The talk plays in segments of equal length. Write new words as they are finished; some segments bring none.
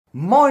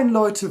Moin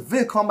Leute,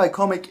 willkommen bei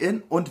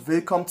ComicIn und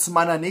willkommen zu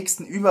meiner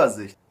nächsten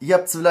Übersicht. Ihr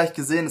habt es vielleicht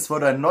gesehen, es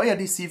wurde ein neuer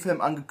DC-Film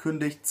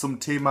angekündigt zum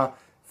Thema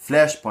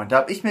Flashpoint. Da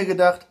habe ich mir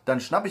gedacht, dann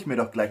schnappe ich mir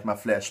doch gleich mal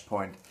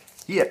Flashpoint.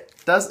 Hier,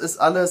 das ist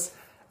alles,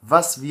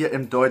 was wir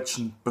im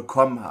Deutschen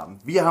bekommen haben.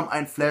 Wir haben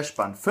ein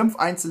Flashband, 5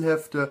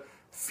 Einzelhefte,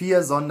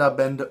 4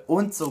 Sonderbände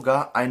und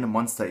sogar eine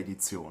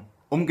Monster-Edition.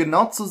 Um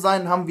genau zu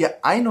sein, haben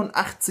wir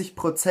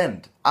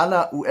 81%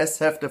 aller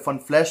US-Hefte von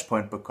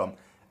Flashpoint bekommen,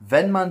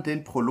 wenn man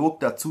den Prolog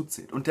dazu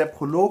zählt. Und der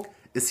Prolog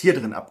ist hier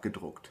drin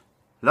abgedruckt.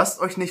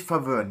 Lasst euch nicht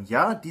verwirren,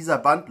 ja, dieser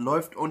Band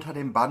läuft unter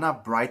dem Banner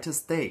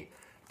Brightest Day.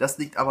 Das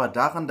liegt aber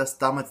daran, dass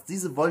damals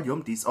diese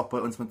Volume, die ist auch bei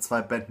uns mit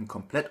 2 Bänden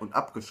komplett und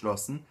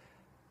abgeschlossen,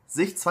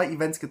 sich 2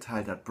 Events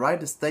geteilt hat.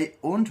 Brightest Day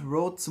und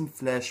Road zum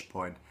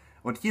Flashpoint.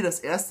 Und hier das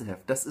erste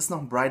Heft, das ist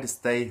noch ein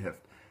Brightest Day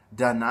Heft.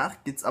 Danach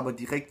geht's aber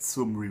direkt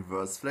zum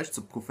Reverse Flash,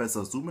 zu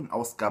Professor Zoom in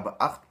Ausgabe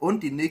 8.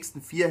 Und die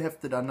nächsten 4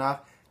 Hefte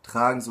danach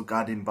tragen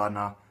sogar den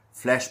Banner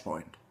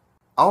Flashpoint.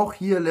 Auch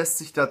hier lässt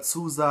sich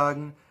dazu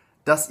sagen,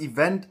 das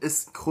Event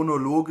ist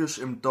chronologisch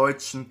im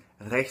Deutschen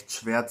recht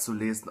schwer zu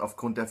lesen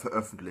aufgrund der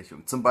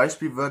Veröffentlichung. Zum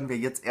Beispiel würden wir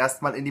jetzt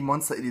erstmal in die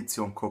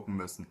Monster-Edition gucken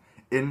müssen,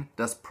 in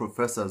das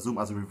Professor Zoom,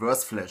 also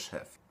Reverse Flash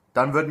Heft.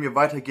 Dann würden wir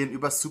weitergehen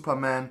über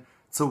Superman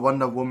zu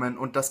Wonder Woman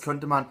und das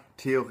könnte man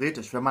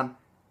theoretisch, wenn man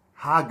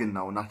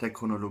haargenau nach der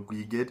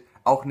Chronologie geht,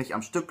 auch nicht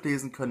am Stück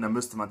lesen können, dann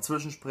müsste man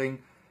zwischenspringen.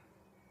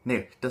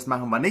 Nee, das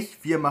machen wir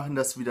nicht. Wir machen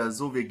das wieder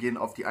so, wir gehen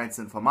auf die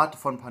einzelnen Formate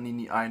von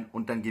Panini ein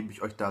und dann gebe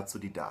ich euch dazu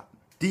die Daten.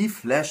 Die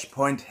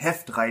Flashpoint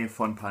Heftreihe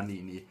von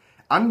Panini.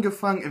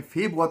 Angefangen im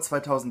Februar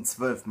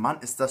 2012, Mann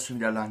ist das schon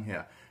wieder lang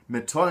her.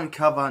 Mit tollen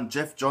Covern,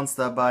 Jeff Johns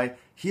dabei.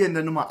 Hier in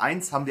der Nummer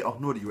 1 haben wir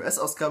auch nur die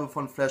US-Ausgabe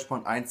von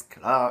Flashpoint 1,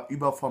 klar,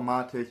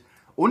 überformatig.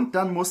 Und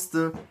dann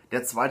musste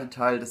der zweite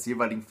Teil des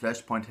jeweiligen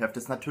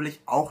Flashpoint-Heftes natürlich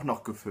auch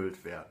noch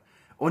gefüllt werden.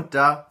 Und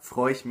da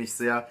freue ich mich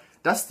sehr,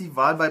 dass die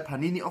Wahl bei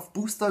Panini auf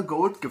Booster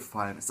Gold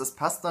gefallen ist. Das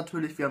passt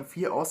natürlich, wir haben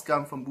 4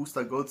 Ausgaben von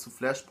Booster Gold zu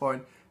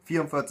Flashpoint,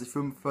 44,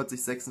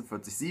 45,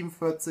 46,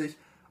 47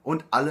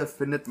 und alle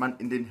findet man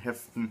in den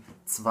Heften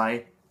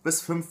 2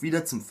 bis 5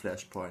 wieder zum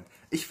Flashpoint.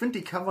 Ich finde,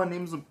 die Cover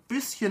nehmen so ein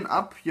bisschen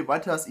ab, je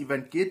weiter das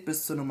Event geht,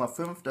 bis zur Nummer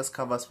 5, das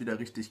Cover ist wieder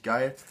richtig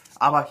geil,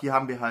 aber hier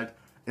haben wir halt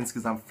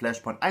insgesamt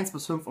Flashpoint 1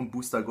 bis 5 und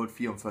Booster Gold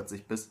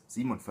 44 bis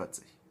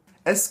 47.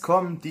 Es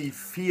kommen die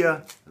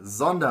 4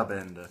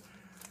 Sonderbände.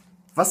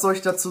 Was soll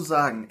ich dazu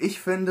sagen? Ich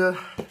finde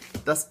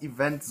das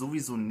Event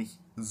sowieso nicht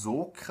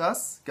so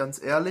krass, ganz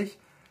ehrlich.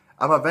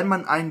 Aber wenn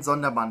man einen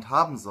Sonderband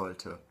haben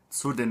sollte,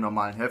 zu den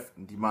normalen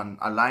Heften, die man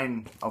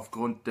allein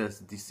aufgrund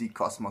des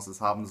DC-Kosmoses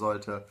haben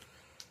sollte,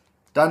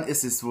 dann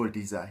ist es wohl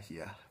dieser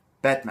hier.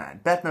 Batman.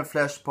 Batman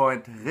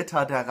Flashpoint,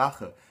 Ritter der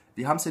Rache.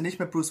 Wir haben es hier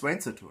nicht mit Bruce Wayne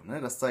zu tun, ne?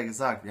 Das sei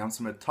gesagt. Wir haben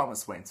es mit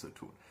Thomas Wayne zu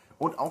tun.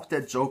 Und auch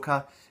der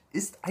Joker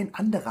ist ein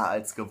anderer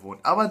als gewohnt.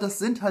 Aber das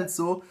sind halt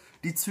so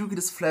die Züge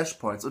des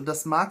Flashpoints. Und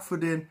das mag für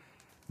den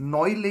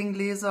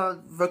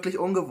Neuling-Leser wirklich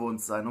ungewohnt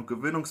sein und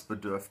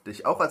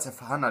gewöhnungsbedürftig. Auch als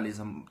erfahrener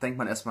Leser denkt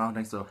man erstmal nach und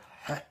denkt so,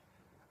 hä,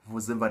 wo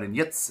sind wir denn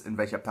jetzt, in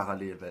welcher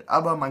Parallelwelt?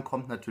 Aber man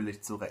kommt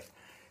natürlich zurecht.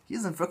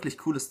 Hier sind wirklich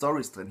coole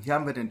Storys drin. Hier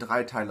haben wir den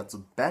Dreiteiler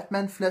zu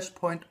Batman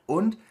Flashpoint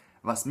und,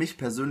 was mich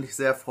persönlich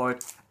sehr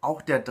freut,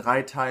 auch der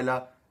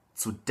Dreiteiler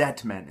zu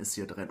Deadman ist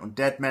hier drin. Und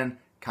Deadman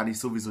kann ich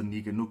sowieso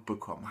nie genug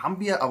bekommen. Haben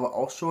wir aber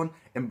auch schon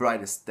im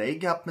Brightest Day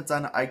gehabt mit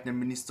seiner eigenen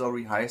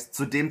Mini-Story, heißt,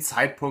 zu dem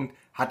Zeitpunkt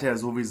hatte er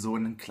sowieso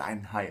einen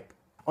kleinen Hype.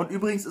 Und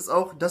übrigens ist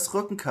auch das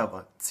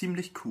Rückencover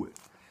ziemlich cool.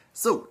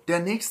 So, der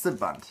nächste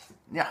Band,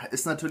 ja,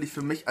 ist natürlich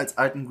für mich als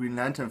alten Green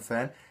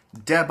Lantern-Fan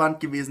der Band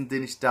gewesen,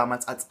 den ich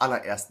damals als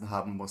allerersten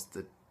haben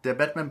musste. Der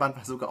Batman-Band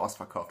war sogar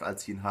ausverkauft,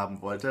 als ich ihn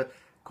haben wollte,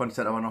 konnte ich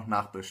dann aber noch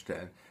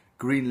nachbestellen.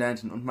 Green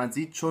Lantern, und man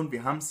sieht schon,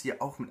 wir haben es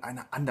hier auch mit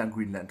einer anderen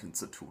Green Lantern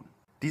zu tun.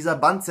 Dieser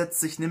Band setzt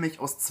sich nämlich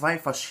aus 2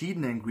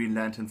 verschiedenen Green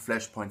Lantern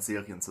Flashpoint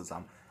Serien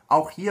zusammen.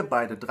 Auch hier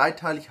beide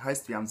dreiteilig,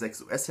 heißt wir haben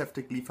 6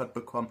 US-Hefte geliefert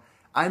bekommen.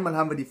 Einmal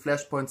haben wir die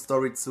Flashpoint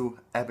Story zu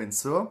Abin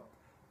Sur,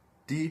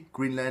 die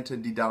Green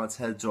Lantern, die damals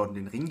Hal Jordan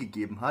den Ring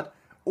gegeben hat.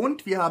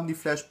 Und wir haben die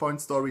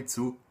Flashpoint Story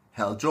zu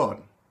Hal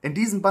Jordan. In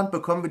diesem Band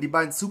bekommen wir die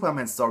beiden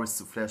Superman Stories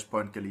zu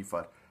Flashpoint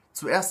geliefert.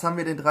 Zuerst haben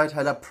wir den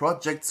Dreiteiler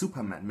Project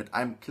Superman mit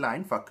einem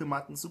kleinen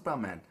verkümmerten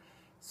Superman.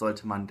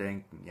 Sollte man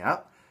denken,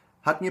 ja.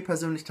 Hat mir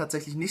persönlich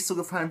tatsächlich nicht so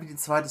gefallen wie die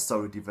zweite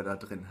Story, die wir da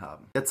drin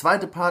haben. Der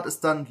zweite Part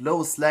ist dann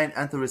Lois Lane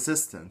and the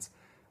Resistance,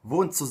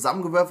 wo ein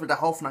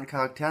zusammengewürfelter Haufen an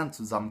Charakteren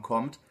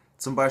zusammenkommt,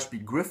 zum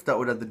Beispiel Grifter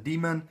oder The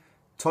Demon,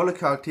 tolle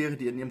Charaktere,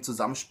 die in ihrem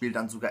Zusammenspiel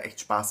dann sogar echt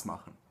Spaß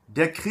machen.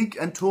 Der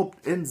Krieg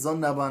enttobt in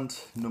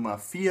Sonderband Nummer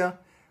 4,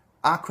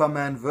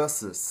 Aquaman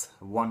vs.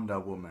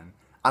 Wonder Woman.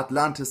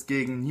 Atlantis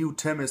gegen New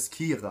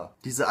Themyscira.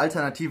 Diese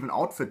alternativen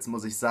Outfits,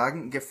 muss ich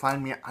sagen,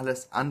 gefallen mir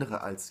alles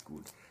andere als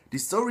gut. Die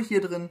Story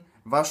hier drin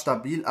war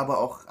stabil, aber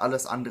auch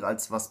alles andere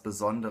als was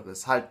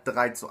Besonderes. Halt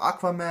 3 zu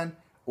Aquaman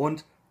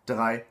und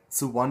 3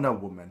 zu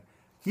Wonder Woman.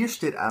 Hier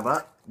steht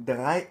aber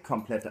 3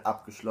 komplette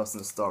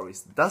abgeschlossene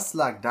Stories. Das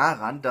lag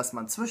daran, dass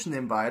man zwischen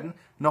den beiden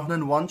noch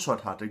einen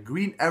One-Shot hatte.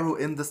 Green Arrow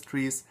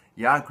Industries,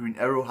 ja, Green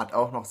Arrow hat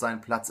auch noch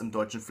seinen Platz im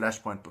deutschen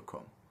Flashpoint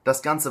bekommen.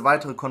 Das ganze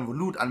weitere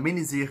Konvolut an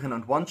Miniserien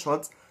und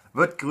One-Shots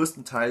wird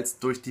größtenteils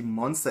durch die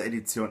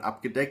Monster-Edition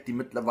abgedeckt, die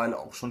mittlerweile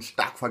auch schon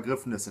stark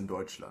vergriffen ist in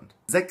Deutschland.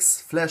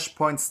 6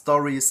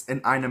 Flashpoint-Stories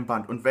in einem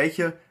Band. Und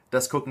welche?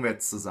 Das gucken wir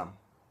jetzt zusammen.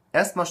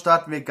 Erstmal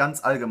starten wir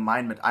ganz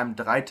allgemein mit einem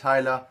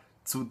Dreiteiler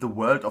zu The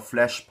World of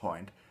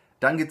Flashpoint.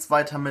 Dann geht's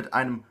weiter mit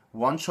einem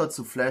One-Shot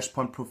zu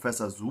Flashpoint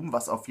Professor Zoom,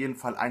 was auf jeden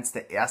Fall eins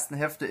der ersten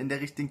Hefte in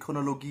der richtigen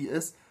Chronologie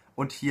ist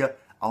und hier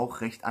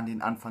auch recht an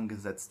den Anfang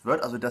gesetzt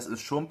wird. Also das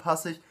ist schon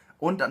passig.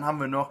 Und dann haben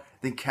wir noch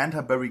den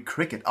Canterbury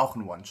Cricket, auch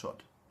ein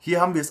One-Shot.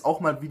 Hier haben wir es auch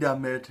mal wieder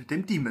mit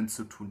dem Demon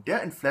zu tun,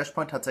 der in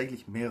Flashpoint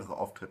tatsächlich mehrere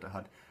Auftritte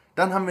hat.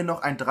 Dann haben wir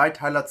noch einen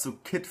Dreiteiler zu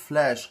Kid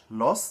Flash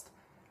Lost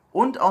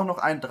und auch noch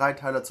einen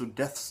Dreiteiler zu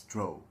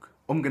Deathstroke.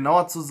 Um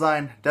genauer zu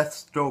sein,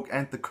 Deathstroke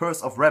and the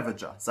Curse of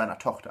Ravager, seiner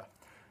Tochter.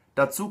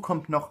 Dazu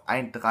kommt noch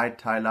ein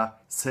Dreiteiler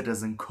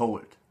Citizen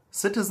Cold.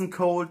 Citizen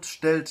Cold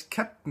stellt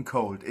Captain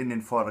Cold in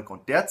den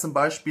Vordergrund, der zum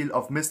Beispiel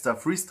auf Mr.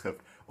 Freeze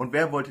trifft. Und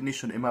wer wollte nicht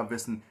schon immer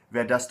wissen,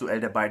 wer das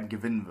Duell der beiden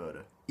gewinnen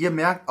würde? Ihr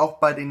merkt, auch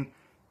bei den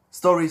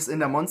Stories in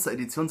der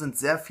Monster-Edition sind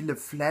sehr viele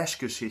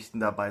Flash-Geschichten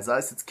dabei. Sei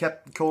es jetzt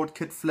Captain Cold,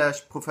 Kid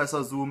Flash,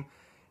 Professor Zoom.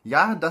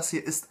 Ja, das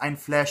hier ist ein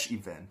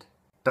Flash-Event.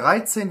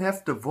 13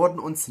 Hefte wurden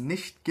uns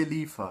nicht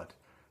geliefert.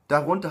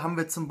 Darunter haben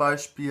wir zum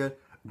Beispiel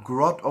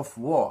God of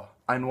War,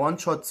 ein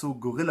One-Shot zu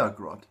Gorilla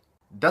Grodd.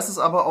 Das ist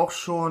aber auch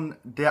schon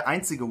der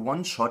einzige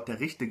One-Shot, der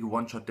richtige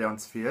One-Shot, der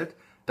uns fehlt.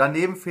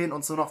 Daneben fehlen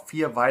uns nur noch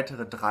 4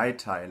 weitere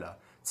Dreiteiler.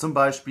 Zum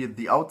Beispiel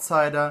The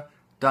Outsider,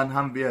 dann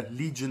haben wir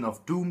Legion of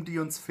Doom, die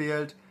uns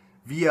fehlt.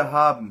 Wir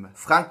haben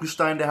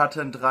Frankenstein, der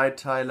hatte einen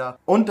Dreiteiler.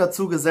 Und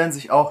dazu gesellen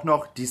sich auch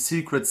noch die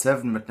Secret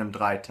 7 mit einem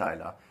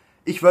Dreiteiler.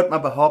 Ich würde mal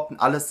behaupten,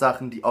 alles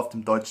Sachen, die auf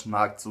dem deutschen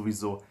Markt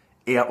sowieso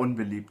eher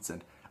unbeliebt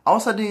sind.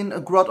 Außer den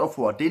God of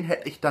War, den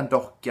hätte ich dann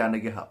doch gerne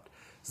gehabt.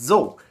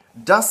 So,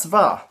 das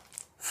war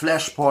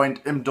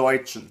Flashpoint im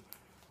Deutschen.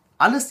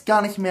 Alles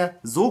gar nicht mehr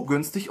so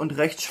günstig und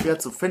recht schwer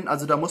zu finden.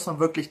 Also da muss man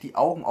wirklich die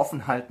Augen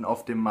offen halten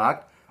auf dem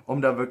Markt,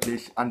 um da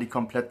wirklich an die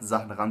kompletten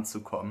Sachen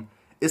ranzukommen.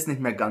 Ist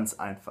nicht mehr ganz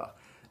einfach.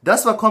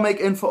 Das war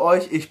ComicIn für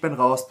euch. Ich bin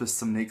raus. Bis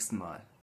zum nächsten Mal.